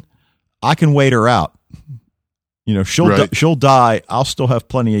human. I can wait her out. She'll die. I'll still have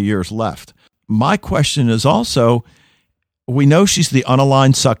plenty of years left. My question is also, we know she's the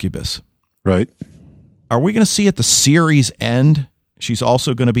unaligned succubus. Right. Are we going to see at the series end, she's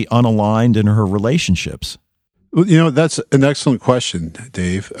also going to be unaligned in her relationships? Well, that's an excellent question,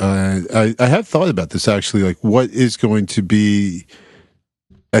 Dave. I had thought about this actually, like what is going to be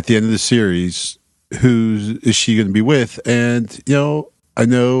at the end of the series? Who is she going to be with? And, I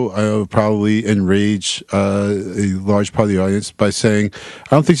know I'll probably enrage a large part of the audience by saying,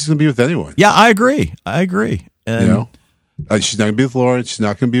 I don't think she's going to be with anyone. Yeah, I agree. And, she's not going to be with Lauren. She's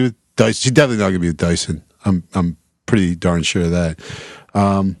not going to be with Dyson. She's definitely not going to be with Dyson. I'm pretty darn sure of that.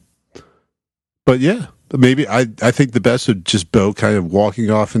 But yeah, maybe I think the best would just Bo kind of walking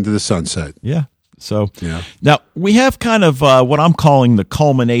off into the sunset. Yeah. So now we have kind of what I'm calling the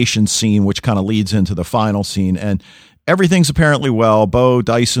culmination scene, which kind of leads into the final scene. And everything's apparently well. Bo,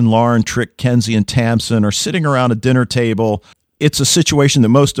 Dyson, Lauren, Trick, Kenzie, and Tamsin are sitting around a dinner table. It's a situation that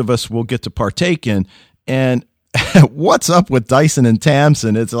most of us will get to partake in. And what's up with Dyson and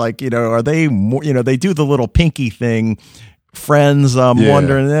Tamsin? It's like, are they more, they do the little pinky thing, friends. I'm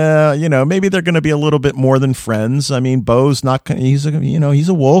wondering, maybe they're going to be a little bit more than friends. I mean, Bo's not, he's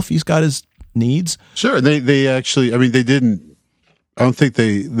a wolf. He's got his needs. Sure. They actually, they didn't, I don't think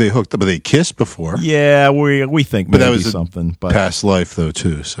they hooked up, but they kissed before. Yeah, we think maybe that was something. But past life, though,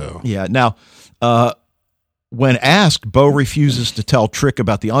 too. So yeah. Now, when asked, Bo refuses to tell Trick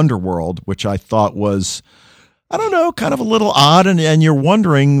about the underworld, which I thought was, I don't know, kind of a little odd. And you're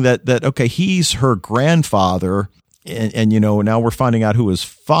wondering that okay, he's her grandfather, and now we're finding out who his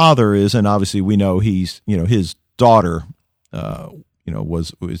father is, and obviously we know he's his daughter.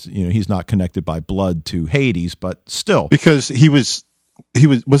 Was he's not connected by blood to Hades, but still, because he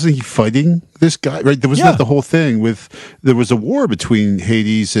wasn't he fighting this guy, right? There was not the whole thing there was a war between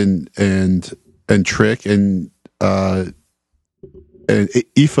Hades and Trick, and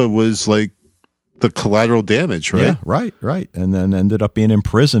Aoife was like the collateral damage, right? Yeah, right. And then ended up being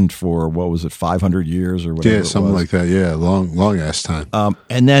imprisoned for, what was it, 500 years or whatever. Yeah, something like that. Yeah, long ass time.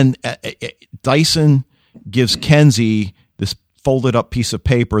 And then Dyson gives Kenzie this folded up piece of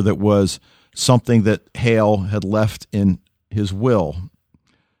paper that was something that Hale had left in his will.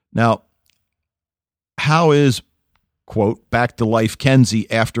 Now, how is, quote, back to life Kenzie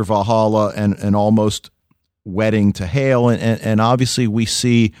after Valhalla and almost wedding to Hale? And obviously we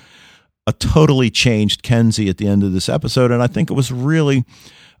see a totally changed Kenzie at the end of this episode. And I think it was really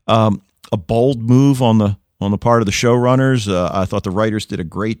a bold move on the part of the showrunners. I thought the writers did a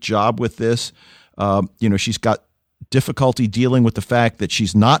great job with this. She's got difficulty dealing with the fact that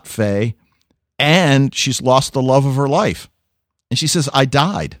she's not Faye and she's lost the love of her life. And she says, I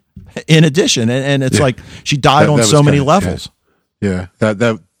died in addition. And it's like she died on so many levels. Yeah.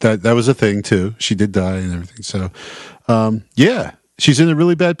 That was a thing too. She did die and everything. So, she's in a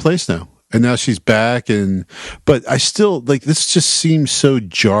really bad place now. And now she's back, but I still like this. Just seems so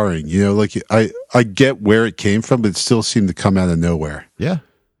jarring, Like I get where it came from, but it still seemed to come out of nowhere. Yeah.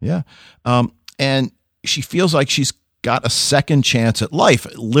 And she feels like she's got a second chance at life,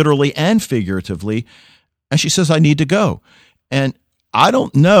 literally and figuratively. And she says, "I need to go." And I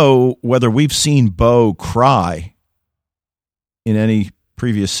don't know whether we've seen Bo cry in any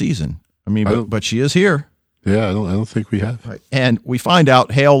previous season. I mean, but she is here. Yeah, I don't think we have. Right. And we find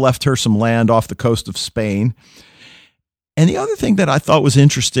out Hale left her some land off the coast of Spain. And the other thing that I thought was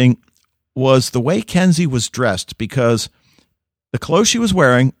interesting was the way Kenzie was dressed, because the clothes she was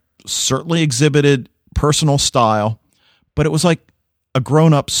wearing certainly exhibited personal style, but it was like a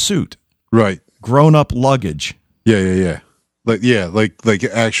grown-up suit. Right. Grown-up luggage. Yeah. Like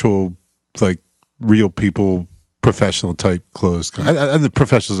actual, like real people, professional type clothes. The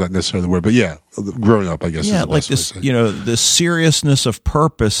professional is not necessarily the word, but yeah, grown up, I guess. Yeah, like this, this seriousness of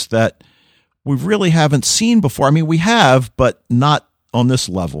purpose that we really haven't seen before. I mean, we have, but not on this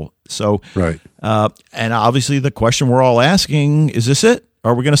level. So, right. And obviously the question we're all asking, is this it?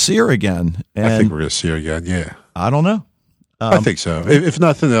 Are we going to see her again? And I think we're going to see her again. Yeah. I don't know. I think so. If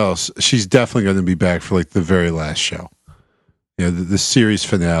nothing else, she's definitely going to be back for like the very last show. The series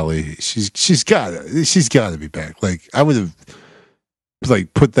finale. She's got to be back. Like I would have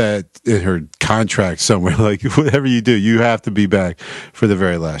like put that in her contract somewhere. Like whatever you do, you have to be back for the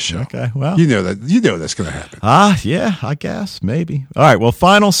very last show. Okay, well, that's going to happen. Yeah, I guess maybe. All right. Well,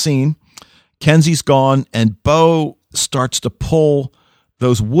 final scene. Kenzie's gone, and Bo starts to pull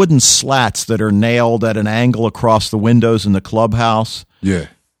those wooden slats that are nailed at an angle across the windows in the clubhouse. Yeah,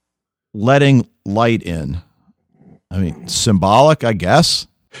 letting light in. I mean, symbolic, I guess.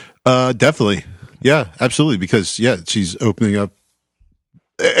 Definitely. Yeah, absolutely. Because she's opening up,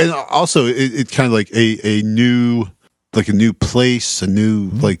 and also it kind of like a new place, a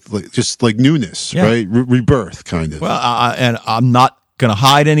new just like newness, right? Rebirth, kind of. Well, and I'm not going to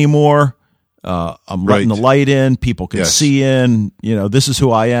hide anymore. I'm letting the light in. People can see in. This is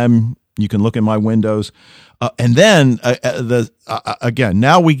who I am. You can look in my windows. And then again,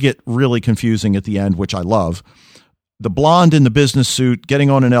 now we get really confusing at the end, which I love. The blonde in the business suit getting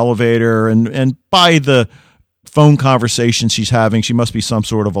on an elevator, and by the phone conversation she's having, she must be some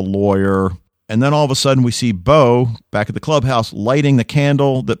sort of a lawyer. And then all of a sudden we see Bo back at the clubhouse lighting the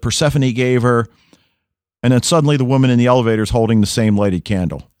candle that Persephone gave her. And then suddenly the woman in the elevator is holding the same lighted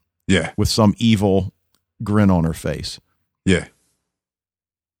candle. Yeah. With some evil grin on her face. Yeah.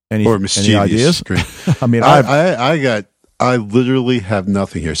 Any ideas? I mean, I literally have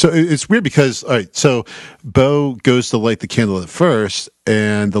nothing here. So it's weird because, all right, so Bo goes to light the candle at first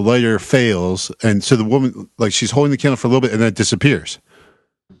and the lighter fails. And so the woman, like she's holding the candle for a little bit and then it disappears.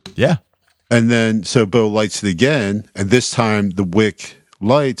 Yeah. And then, so Bo lights it again. And this time the wick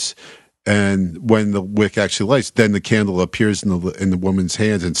lights. And when the wick actually lights, then the candle appears in the woman's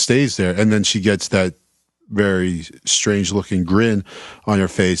hands and stays there. And then she gets that very strange looking grin on her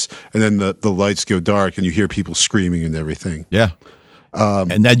face, and then the lights go dark and you hear people screaming and everything. Yeah.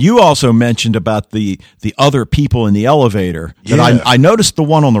 And then you also mentioned about the other people in the elevator. That I noticed the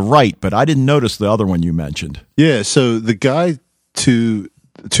one on the right, but I didn't notice the other one you mentioned. Yeah. So the guy to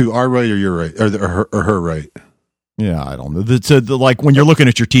our right or your right, or her right. Yeah, I don't know. Like when you're looking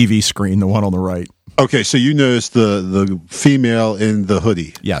at your TV screen, the one on the right. Okay, so you noticed the female in the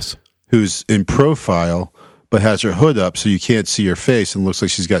hoodie. Yes. Who's in profile, but has her hood up so you can't see her face and looks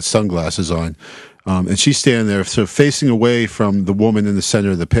like she's got sunglasses on. And she's standing there, so facing away from the woman in the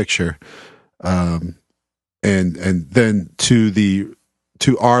center of the picture. And then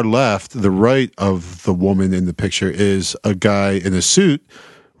to our left, the right of the woman in the picture is a guy in a suit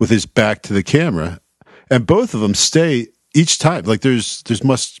with his back to the camera. And both of them stay each time, like there's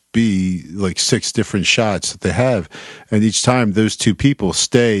must be like 6 different shots that they have, and each time those two people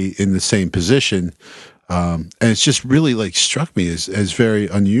stay in the same position, and it's just really like struck me as very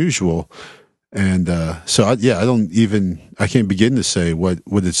unusual. And so I can't begin to say what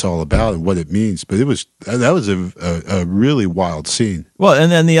it's all about and what it means, but that was a really wild scene. Well, and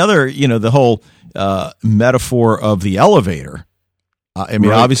then the other, the whole metaphor of the elevator. I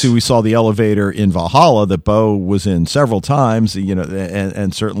mean, obviously we saw the elevator in Valhalla that Bo was in several times,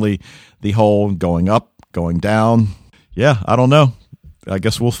 and certainly the whole going up, going down. Yeah, I don't know. I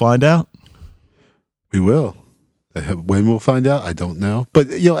guess we'll find out. We will. When we'll find out, I don't know.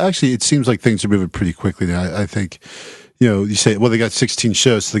 But, actually, it seems like things are moving pretty quickly now. I think, you say, well, they got 16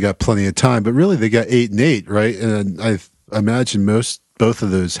 shows, so they got plenty of time. But really, they got 8 and 8, right? And I imagine both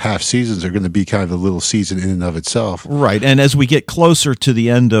of those half seasons are going to be kind of a little season in and of itself. Right. And as we get closer to the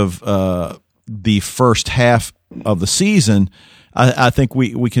end of the first half of the season, I think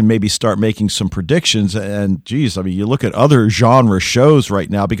we can maybe start making some predictions. And geez, I mean, you look at other genre shows right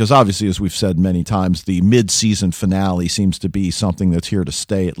now, because obviously, as we've said many times, the mid-season finale seems to be something that's here to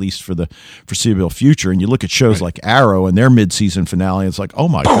stay, at least for the foreseeable future. And you look at shows like Arrow and their mid-season finale, it's like, oh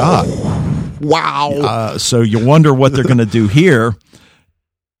my God. Wow. So you wonder what they're going to do here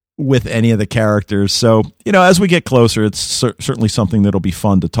with any of the characters. So, as we get closer, it's certainly something that'll be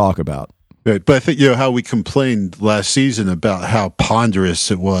fun to talk about. Right, but I think how we complained last season about how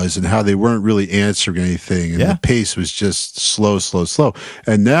ponderous it was and how they weren't really answering anything, and the pace was just slow.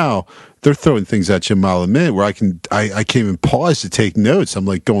 And now they're throwing things at you a mile a minute where I can't even pause to take notes. I'm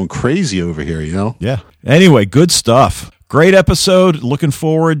like going crazy over here, Yeah. Anyway, good stuff. Great episode. Looking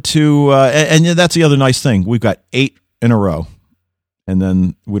forward to and that's the other nice thing. We've got 8 in a row. And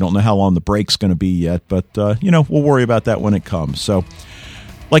then we don't know how long the break's going to be yet, but we'll worry about that when it comes. So,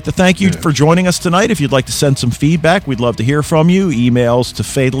 like to thank you for joining us tonight. If you'd like to send some feedback, we'd love to hear from you. Emails to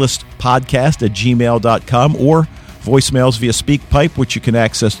fatalistpodcast@gmail.com or voicemails via SpeakPipe, which you can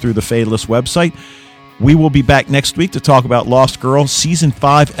access through the Fatalist website. We will be back next week to talk about Lost Girl, Season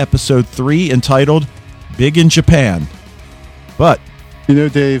 5, Episode 3, entitled Big in Japan. But,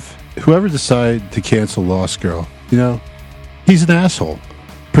 Dave, whoever decided to cancel Lost Girl, he's an asshole.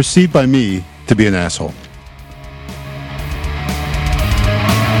 Perceived by me to be an asshole.